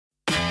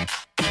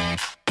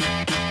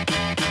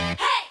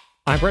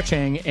I'm Brett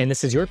Chang, and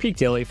this is your Peak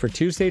Daily for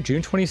Tuesday,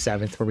 June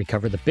 27th, where we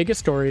cover the biggest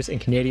stories in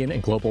Canadian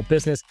and global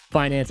business,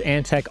 finance,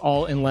 and tech,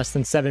 all in less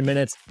than 7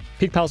 minutes.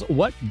 Peak Pals,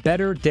 what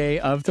better day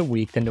of the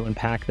week than to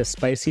unpack the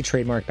spicy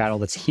trademark battle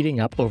that's heating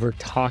up over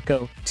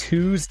Taco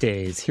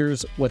Tuesdays?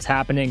 Here's what's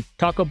happening.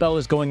 Taco Bell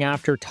is going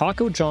after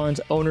Taco John's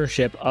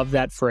ownership of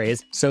that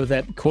phrase so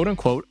that, quote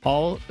unquote,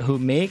 all who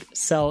make,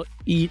 sell,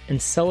 eat,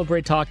 and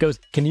celebrate tacos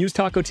can use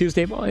Taco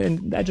Tuesday,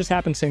 and that just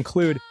happens to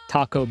include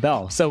Taco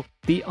Bell. So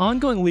the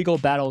ongoing legal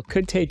battle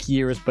could take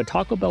years, but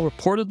Taco Bell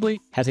reportedly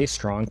has a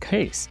strong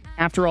case.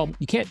 After all,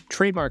 you can't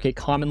trademark a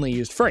commonly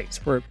used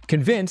phrase. We're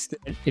convinced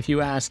that if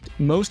you asked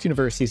most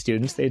university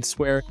students, they'd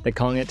swear that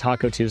calling it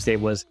Taco Tuesday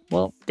was,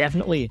 well,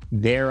 definitely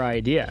their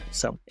idea.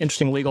 So,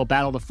 interesting legal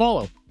battle to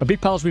follow. But Big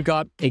Pals, we've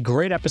got a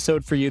great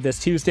episode for you this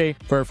Tuesday.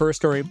 For our first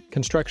story,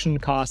 construction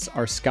costs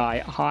are sky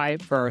high.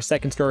 For our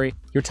second story,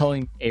 you're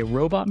telling a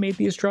robot made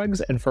these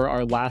drugs. And for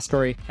our last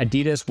story,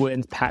 Adidas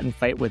wins patent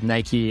fight with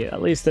Nike,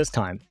 at least this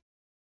time.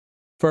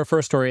 For our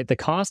first story, the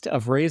cost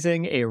of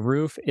raising a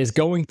roof is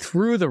going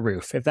through the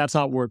roof. If that's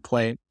not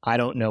wordplay, I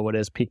don't know what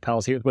is. Peak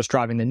Pals, here's what's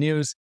driving the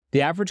news.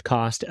 The average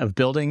cost of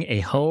building a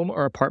home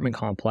or apartment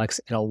complex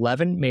in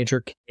 11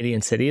 major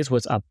Canadian cities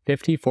was up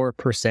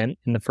 54%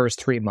 in the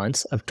first 3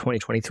 months of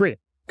 2023,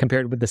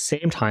 compared with the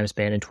same time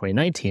span in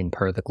 2019,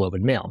 per the Globe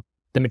and Mail.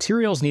 The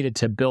materials needed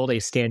to build a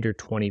standard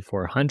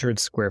 2,400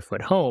 square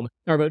foot home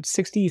are about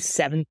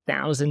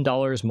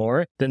 $67,000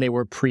 more than they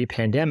were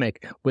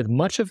pre-pandemic, with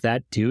much of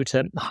that due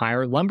to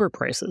higher lumber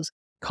prices.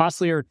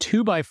 Costlier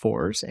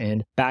 2x4s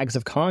and bags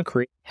of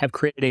concrete have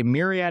created a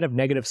myriad of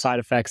negative side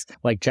effects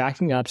like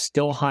jacking up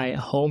still high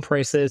home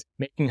prices,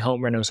 making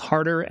home renos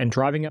harder, and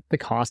driving up the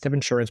cost of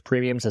insurance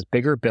premiums as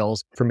bigger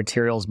bills for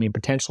materials mean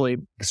potentially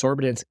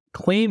exorbitant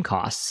claim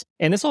costs.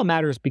 And this all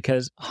matters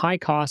because high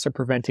costs are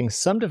preventing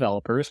some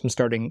developers from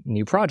starting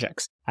new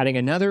projects, adding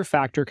another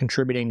factor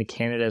contributing to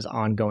Canada's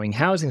ongoing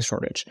housing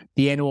shortage.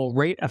 The annual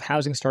rate of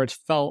housing starts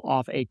fell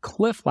off a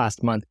cliff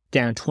last month,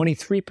 down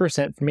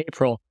 23% from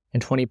April,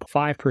 and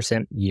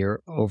 25%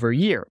 year over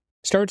year.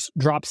 Starts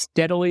dropped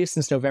steadily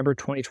since November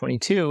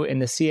 2022,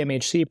 and the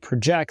CMHC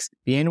projects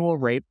the annual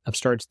rate of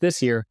starts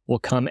this year will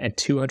come at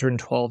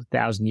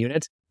 212,000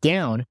 units,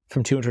 down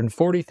from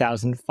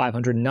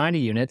 240,590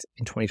 units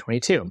in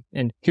 2022.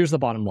 And here's the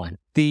bottom line.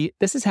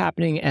 This is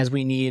happening as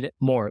we need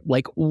more,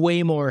 like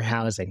way more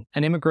housing.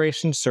 An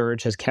immigration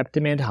surge has kept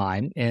demand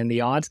high, and the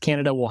odds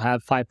Canada will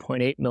have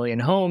 5.8 million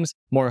homes,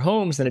 more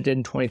homes than it did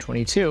in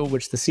 2022,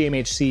 which the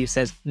CMHC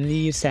says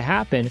needs to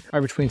happen,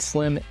 are between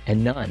slim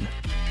and none.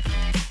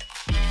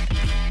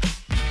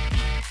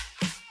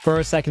 For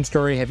our second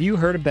story, have you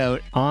heard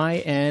about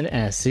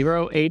INS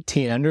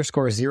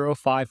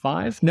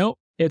 018_055? Nope,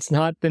 it's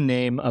not the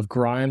name of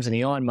Grimes and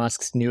Elon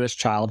Musk's newest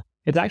child.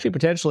 It's actually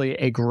potentially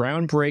a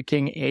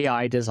groundbreaking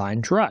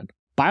AI-designed drug.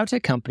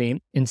 Biotech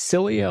company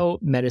Insilio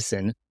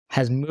Medicine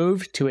has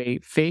moved to a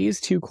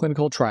phase 2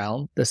 clinical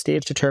trial, the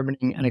stage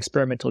determining an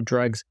experimental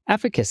drug's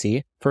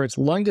efficacy for its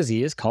lung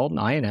disease called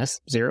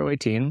INS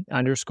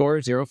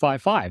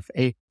 018_055,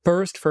 a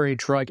first for a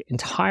drug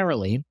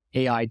entirely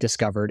AI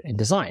discovered and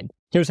designed.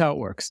 Here's how it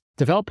works.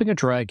 Developing a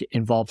drug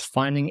involves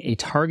finding a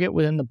target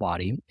within the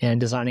body and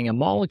designing a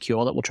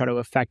molecule that will try to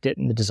affect it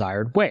in the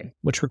desired way,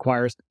 which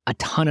requires a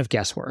ton of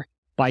guesswork.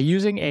 By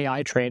using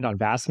AI trained on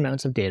vast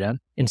amounts of data,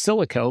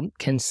 Insilico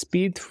can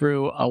speed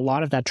through a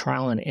lot of that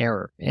trial and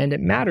error. And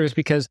it matters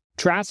because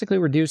drastically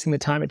reducing the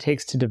time it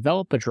takes to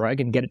develop a drug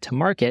and get it to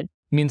market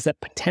means that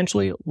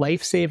potentially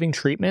life-saving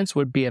treatments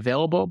would be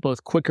available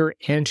both quicker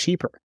and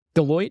cheaper.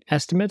 Deloitte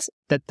estimates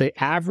that the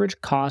average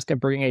cost of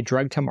bringing a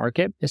drug to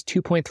market is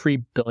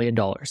 $2.3 billion.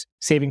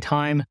 Saving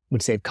time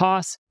would save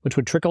costs, which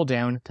would trickle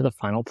down to the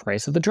final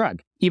price of the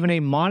drug. Even a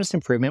modest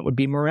improvement would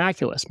be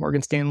miraculous.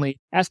 Morgan Stanley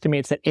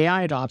estimates that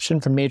AI adoption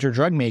from major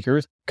drug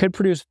makers could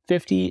produce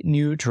 50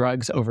 new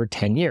drugs over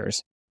 10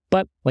 years.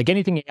 But like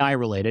anything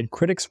AI-related,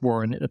 critics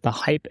warn that the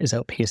hype is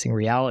outpacing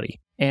reality.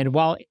 And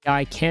while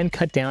AI can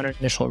cut down on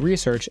initial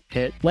research,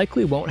 it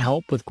likely won't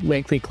help with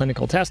lengthy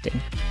clinical testing.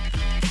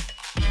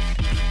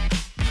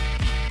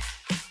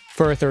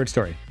 For our third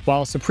story,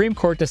 while a Supreme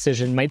Court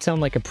decision might sound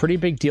like a pretty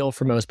big deal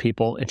for most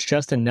people, it's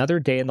just another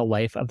day in the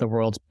life of the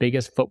world's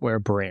biggest footwear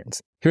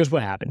brands. Here's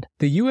what happened.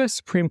 The U.S.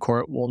 Supreme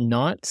Court will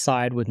not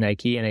side with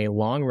Nike in a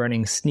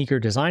long-running sneaker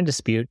design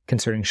dispute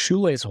concerning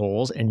shoelace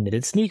holes and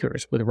knitted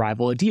sneakers with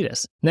rival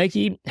Adidas.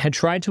 Nike had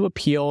tried to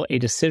appeal a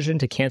decision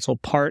to cancel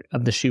part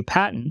of the shoe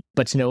patent,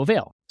 but to no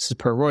avail. This is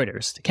per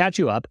Reuters. To catch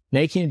you up,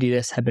 Nike and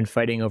Adidas have been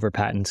fighting over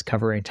patents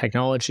covering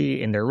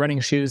technology in their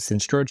running shoes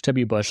since George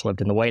W. Bush lived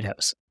in the White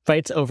House.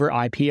 Fights over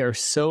IP are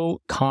so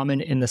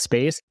common in the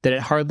space that it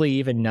hardly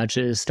even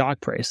nudges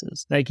stock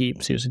prices. Nike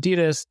sues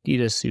Adidas,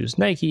 Adidas sues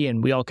Nike,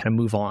 and we all kind of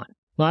move on.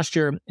 Last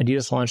year,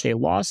 Adidas launched a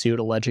lawsuit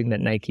alleging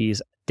that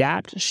Nike's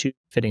Adapt shoe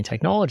fitting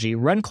technology,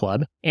 Run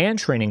Club, and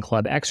Training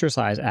Club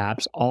exercise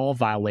apps all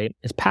violate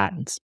its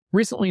patents.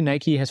 Recently,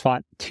 Nike has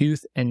fought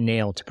tooth and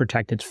nail to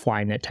protect its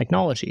Flyknit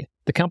technology.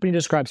 The company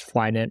describes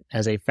Flyknit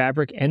as a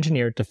fabric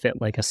engineered to fit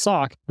like a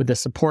sock with the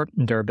support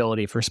and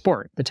durability for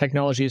sport. The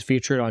technology is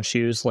featured on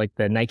shoes like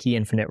the Nike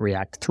Infinite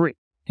React 3.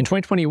 In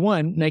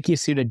 2021, Nike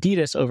sued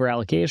Adidas over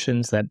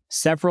allegations that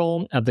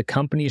several of the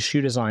company's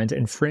shoe designs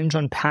infringe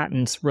on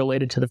patents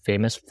related to the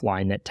famous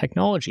Flyknit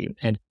technology.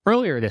 And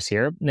earlier this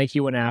year,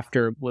 Nike went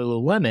after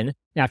Lululemon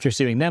after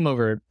suing them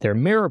over their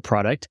Mirror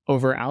product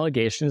over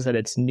allegations that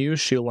its new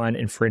shoe line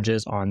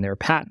infringes on their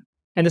patent.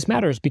 And this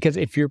matters because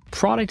if your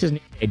product is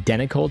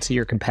identical to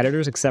your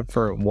competitors except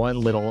for one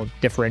little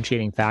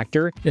differentiating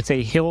factor, it's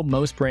a hill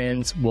most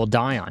brands will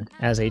die on.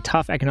 As a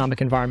tough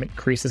economic environment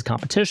increases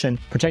competition,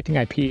 protecting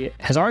IP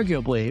has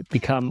arguably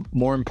become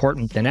more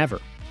important than ever.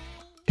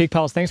 Peak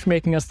Pals, thanks for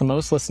making us the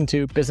most listened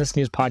to business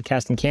news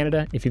podcast in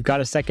Canada. If you've got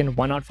a second,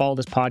 why not follow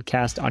this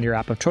podcast on your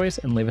app of choice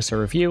and leave us a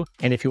review?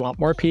 And if you want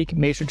more Peak,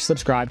 make sure to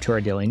subscribe to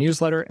our daily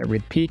newsletter at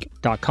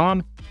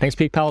readthepeak.com. Thanks,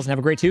 Peak Pals, and have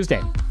a great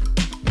Tuesday.